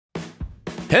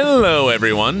Hello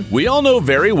everyone! We all know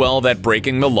very well that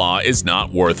breaking the law is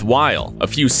not worthwhile. A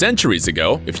few centuries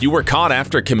ago, if you were caught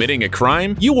after committing a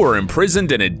crime, you were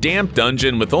imprisoned in a damp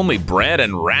dungeon with only bread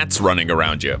and rats running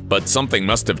around you. But something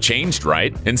must have changed,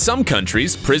 right? In some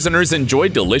countries, prisoners enjoy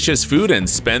delicious food and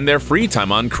spend their free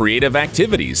time on creative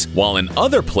activities, while in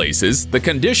other places, the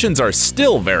conditions are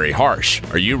still very harsh.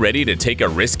 Are you ready to take a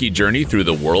risky journey through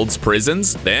the world's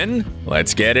prisons? Then,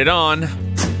 let's get it on!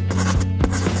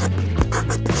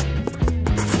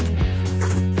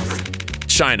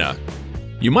 China.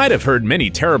 You might have heard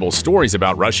many terrible stories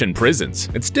about Russian prisons.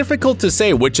 It's difficult to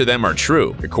say which of them are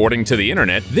true. According to the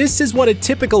internet, this is what a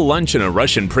typical lunch in a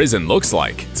Russian prison looks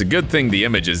like. It's a good thing the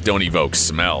images don't evoke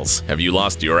smells. Have you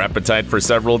lost your appetite for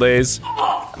several days?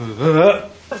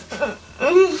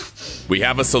 We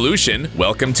have a solution.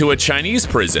 Welcome to a Chinese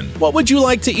prison. What would you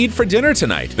like to eat for dinner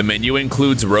tonight? The menu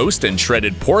includes roast and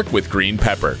shredded pork with green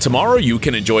pepper. Tomorrow you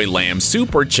can enjoy lamb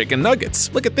soup or chicken nuggets.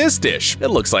 Look at this dish. It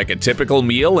looks like a typical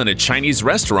meal in a Chinese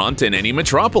restaurant in any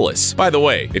metropolis. By the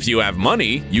way, if you have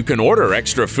money, you can order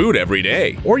extra food every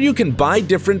day. Or you can buy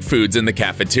different foods in the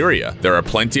cafeteria. There are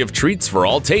plenty of treats for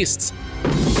all tastes.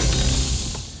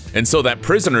 And so that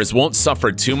prisoners won't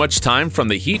suffer too much time from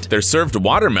the heat, they're served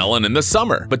watermelon in the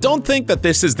summer. But don't think that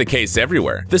this is the case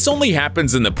everywhere. This only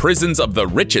happens in the prisons of the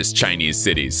richest Chinese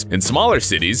cities. In smaller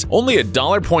cities, only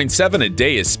 $1.7 a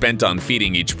day is spent on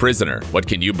feeding each prisoner. What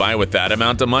can you buy with that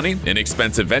amount of money?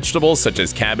 Inexpensive vegetables such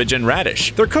as cabbage and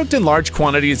radish. They're cooked in large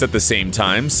quantities at the same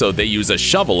time, so they use a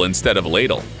shovel instead of a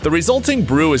ladle. The resulting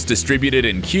brew is distributed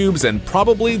in cubes and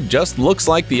probably just looks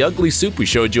like the ugly soup we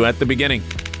showed you at the beginning.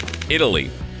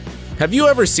 Italy. Have you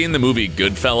ever seen the movie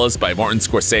Goodfellas by Martin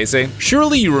Scorsese?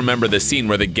 Surely you remember the scene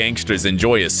where the gangsters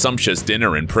enjoy a sumptuous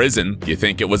dinner in prison. You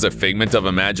think it was a figment of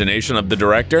imagination of the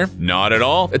director? Not at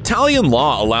all. Italian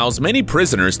law allows many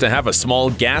prisoners to have a small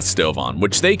gas stove on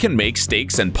which they can make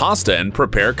steaks and pasta and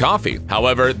prepare coffee.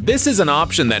 However, this is an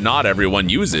option that not everyone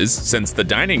uses since the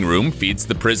dining room feeds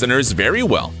the prisoners very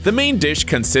well. The main dish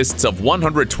consists of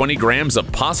 120 grams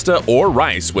of pasta or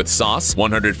rice with sauce,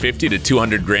 150 to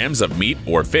 200 grams of meat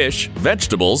or fish,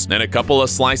 vegetables, and a couple of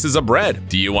slices of bread.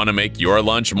 Do you want to make your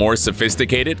lunch more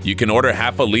sophisticated? You can order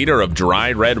half a liter of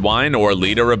dry red wine or a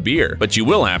liter of beer, but you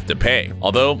will have to pay.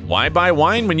 Although, why buy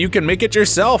wine when you can make it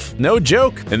yourself? No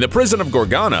joke. In the prison of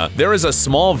Gorgana, there is a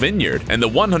small vineyard, and the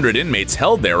 100 inmates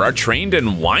held there are trained in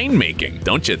winemaking.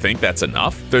 Don't you think that's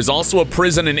enough? There's also a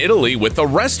prison in Italy with a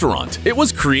restaurant. It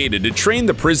was created to train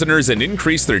the prisoners and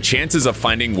increase their chances of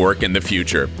finding work in the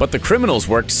future. But the criminals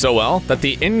worked so well that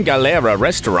the In Galera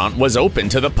restaurant was open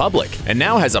to the public and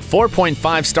now has a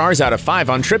 4.5 stars out of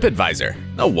 5 on TripAdvisor.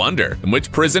 No wonder. In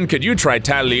which prison could you try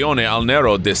taglione al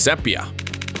nero di seppia?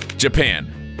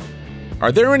 Japan.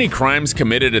 Are there any crimes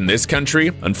committed in this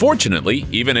country? Unfortunately,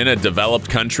 even in a developed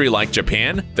country like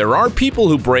Japan, there are people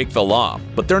who break the law,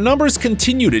 but their numbers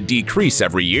continue to decrease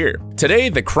every year. Today,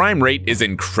 the crime rate is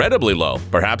incredibly low.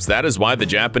 Perhaps that is why the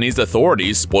Japanese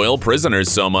authorities spoil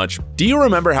prisoners so much. Do you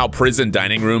remember how prison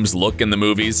dining rooms look in the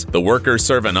movies? The workers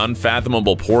serve an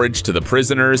unfathomable porridge to the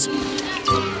prisoners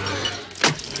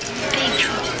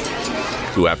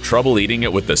who have trouble eating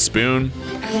it with the spoon.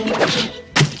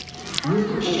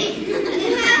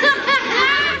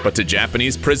 But to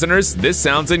Japanese prisoners, this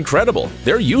sounds incredible.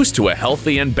 They're used to a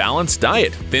healthy and balanced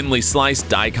diet. Thinly sliced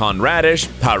daikon radish,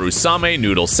 harusame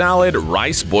noodle salad,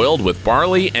 rice boiled with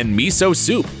barley, and miso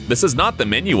soup. This is not the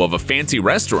menu of a fancy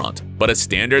restaurant, but a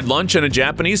standard lunch in a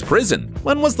Japanese prison.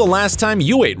 When was the last time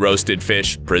you ate roasted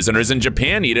fish? Prisoners in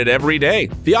Japan eat it every day.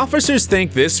 The officers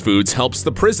think this food helps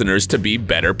the prisoners to be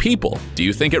better people. Do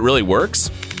you think it really works?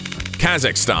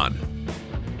 Kazakhstan.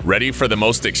 Ready for the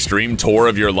most extreme tour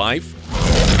of your life?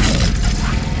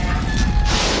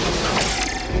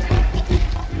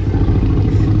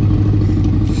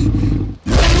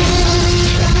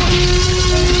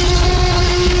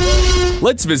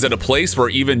 Let's visit a place where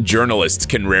even journalists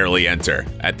can rarely enter.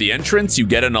 At the entrance, you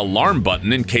get an alarm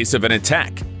button in case of an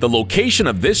attack. The location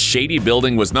of this shady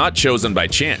building was not chosen by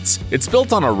chance. It's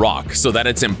built on a rock so that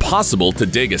it's impossible to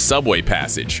dig a subway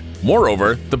passage.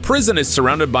 Moreover, the prison is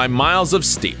surrounded by miles of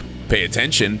steep. Pay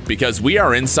attention, because we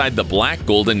are inside the Black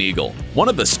Golden Eagle, one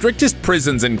of the strictest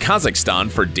prisons in Kazakhstan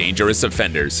for dangerous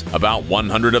offenders. About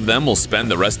 100 of them will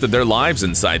spend the rest of their lives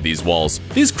inside these walls.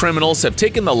 These criminals have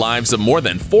taken the lives of more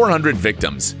than 400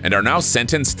 victims and are now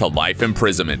sentenced to life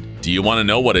imprisonment. Do you want to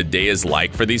know what a day is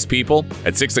like for these people?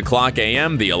 At 6 o'clock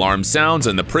a.m., the alarm sounds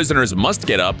and the prisoners must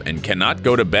get up and cannot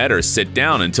go to bed or sit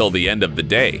down until the end of the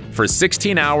day. For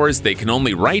 16 hours, they can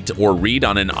only write or read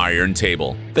on an iron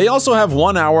table. They also have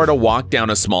 1 hour to walk down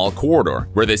a small corridor,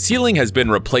 where the ceiling has been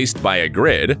replaced by a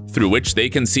grid, through which they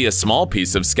can see a small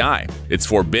piece of sky. It's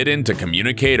forbidden to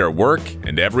communicate or work,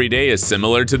 and every day is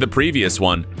similar to the previous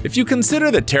one. If you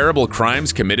consider the terrible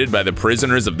crimes committed by the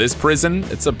prisoners of this prison,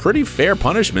 it's a pretty fair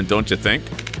punishment, don't you think?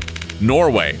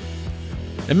 Norway.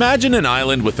 Imagine an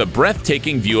island with a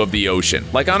breathtaking view of the ocean,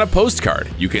 like on a postcard.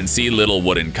 You can see little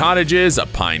wooden cottages, a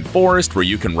pine forest where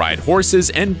you can ride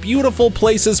horses, and beautiful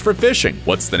places for fishing.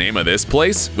 What's the name of this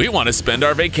place? We want to spend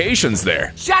our vacations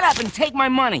there. Shut up and take my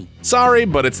money! Sorry,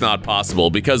 but it's not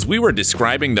possible because we were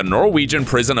describing the Norwegian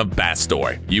prison of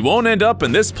Bastøy. You won't end up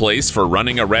in this place for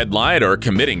running a red light or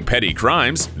committing petty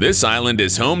crimes. This island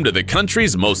is home to the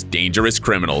country's most dangerous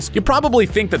criminals. You probably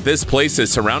think that this place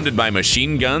is surrounded by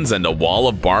machine guns and a wall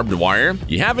of barbed wire?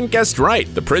 You haven't guessed right.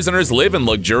 The prisoners live in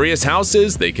luxurious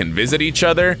houses, they can visit each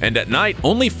other, and at night,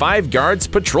 only 5 guards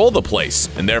patrol the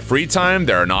place. In their free time,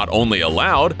 they are not only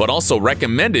allowed, but also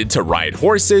recommended to ride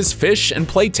horses, fish, and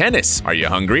play tennis. Are you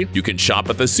hungry? You can shop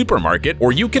at the supermarket,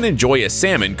 or you can enjoy a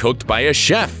salmon cooked by a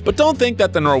chef. But don't think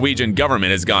that the Norwegian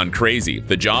government has gone crazy.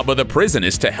 The job of the prison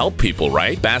is to help people,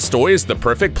 right? Bastøy is the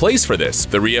perfect place for this.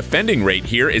 The reoffending rate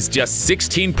here is just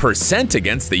 16%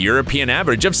 against the European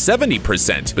average of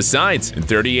 70%. Besides, in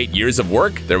 38 years of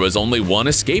work, there was only 1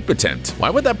 escape attempt. Why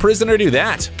would that prisoner do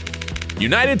that?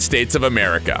 United States of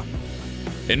America.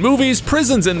 In movies,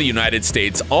 prisons in the United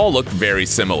States all look very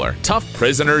similar. Tough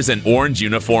prisoners in orange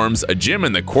uniforms, a gym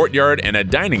in the courtyard, and a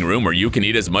dining room where you can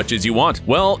eat as much as you want.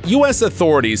 Well, US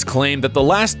authorities claim that the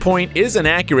last point is an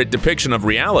accurate depiction of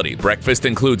reality. Breakfast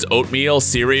includes oatmeal,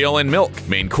 cereal, and milk.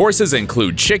 Main courses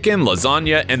include chicken,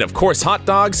 lasagna, and of course hot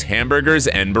dogs, hamburgers,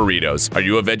 and burritos. Are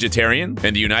you a vegetarian?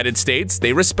 In the United States,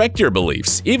 they respect your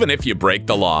beliefs, even if you break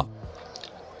the law.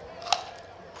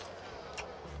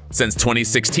 Since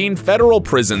 2016, federal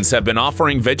prisons have been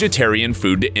offering vegetarian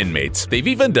food to inmates. They've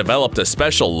even developed a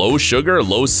special low-sugar,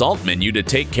 low-salt menu to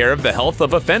take care of the health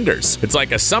of offenders. It's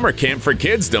like a summer camp for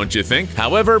kids, don't you think?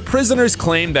 However, prisoners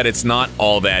claim that it's not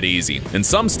all that easy. In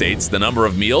some states, the number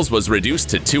of meals was reduced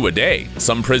to 2 a day.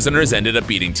 Some prisoners ended up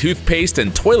eating toothpaste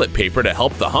and toilet paper to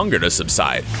help the hunger to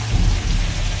subside.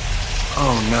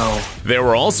 Oh no. There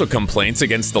were also complaints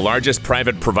against the largest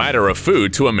private provider of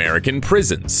food to American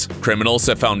prisons. Criminals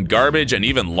have found garbage and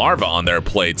even larvae on their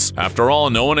plates. After all,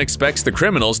 no one expects the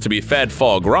criminals to be fed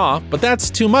foie gras, but that's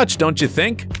too much, don't you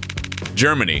think?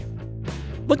 Germany.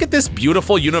 Look at this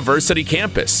beautiful university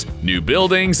campus. New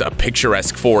buildings, a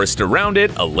picturesque forest around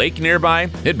it, a lake nearby.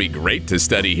 It'd be great to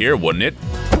study here, wouldn't it?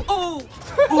 Oh!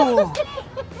 Oh!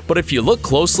 But if you look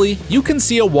closely, you can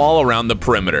see a wall around the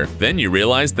perimeter. Then you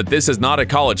realize that this is not a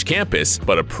college campus,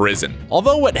 but a prison.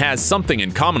 Although it has something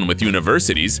in common with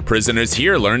universities, prisoners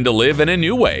here learn to live in a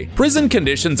new way. Prison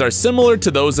conditions are similar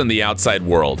to those in the outside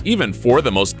world, even for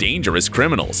the most dangerous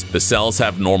criminals. The cells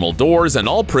have normal doors and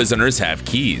all prisoners have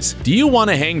keys. Do you want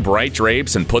to hang bright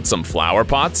drapes and put some flower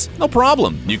pots? No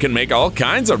problem, you can make all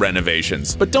kinds of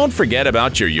renovations. But don't forget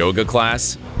about your yoga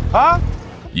class. Huh?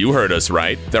 You heard us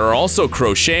right. There are also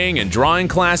crocheting and drawing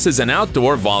classes and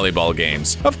outdoor volleyball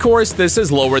games. Of course, this has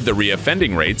lowered the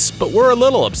reoffending rates, but we're a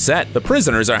little upset. The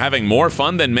prisoners are having more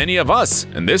fun than many of us,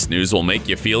 and this news will make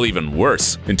you feel even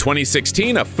worse. In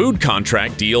 2016, a food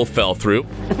contract deal fell through.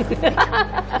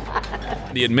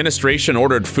 The administration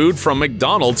ordered food from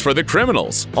McDonald's for the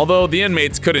criminals, although the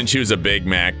inmates couldn't choose a Big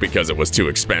Mac because it was too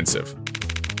expensive.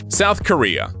 South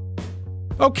Korea.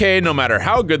 Okay, no matter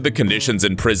how good the conditions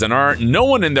in prison are, no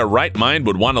one in their right mind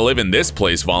would want to live in this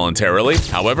place voluntarily.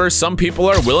 However, some people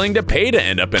are willing to pay to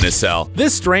end up in a cell.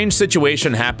 This strange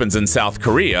situation happens in South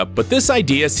Korea, but this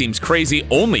idea seems crazy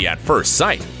only at first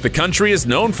sight. The country is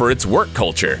known for its work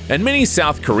culture, and many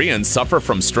South Koreans suffer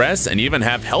from stress and even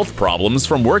have health problems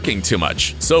from working too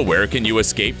much. So where can you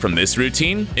escape from this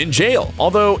routine? In jail,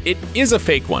 although it is a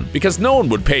fake one, because no one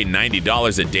would pay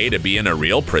 $90 a day to be in a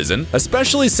real prison,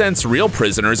 especially since real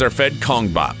prisoners are fed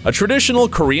kongbap, a traditional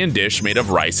Korean dish made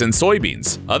of rice and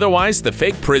soybeans. Otherwise, the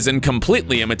fake prison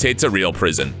completely imitates a real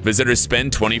prison. Visitors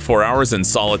spend 24 hours in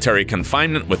solitary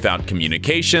confinement without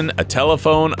communication, a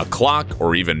telephone, a clock,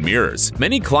 or even mirrors.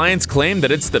 Many clients claim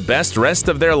that it's the best rest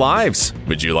of their lives.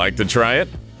 Would you like to try it?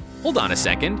 Hold on a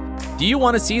second. Do you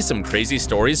want to see some crazy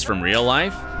stories from real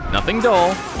life? Nothing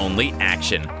dull, only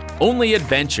action. Only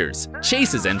adventures,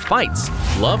 chases and fights,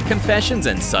 love confessions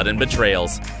and sudden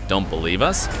betrayals. Don't believe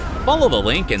us? Follow the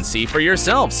link and see for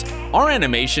yourselves. Our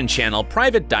animation channel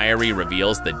Private Diary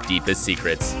reveals the deepest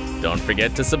secrets. Don't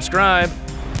forget to subscribe.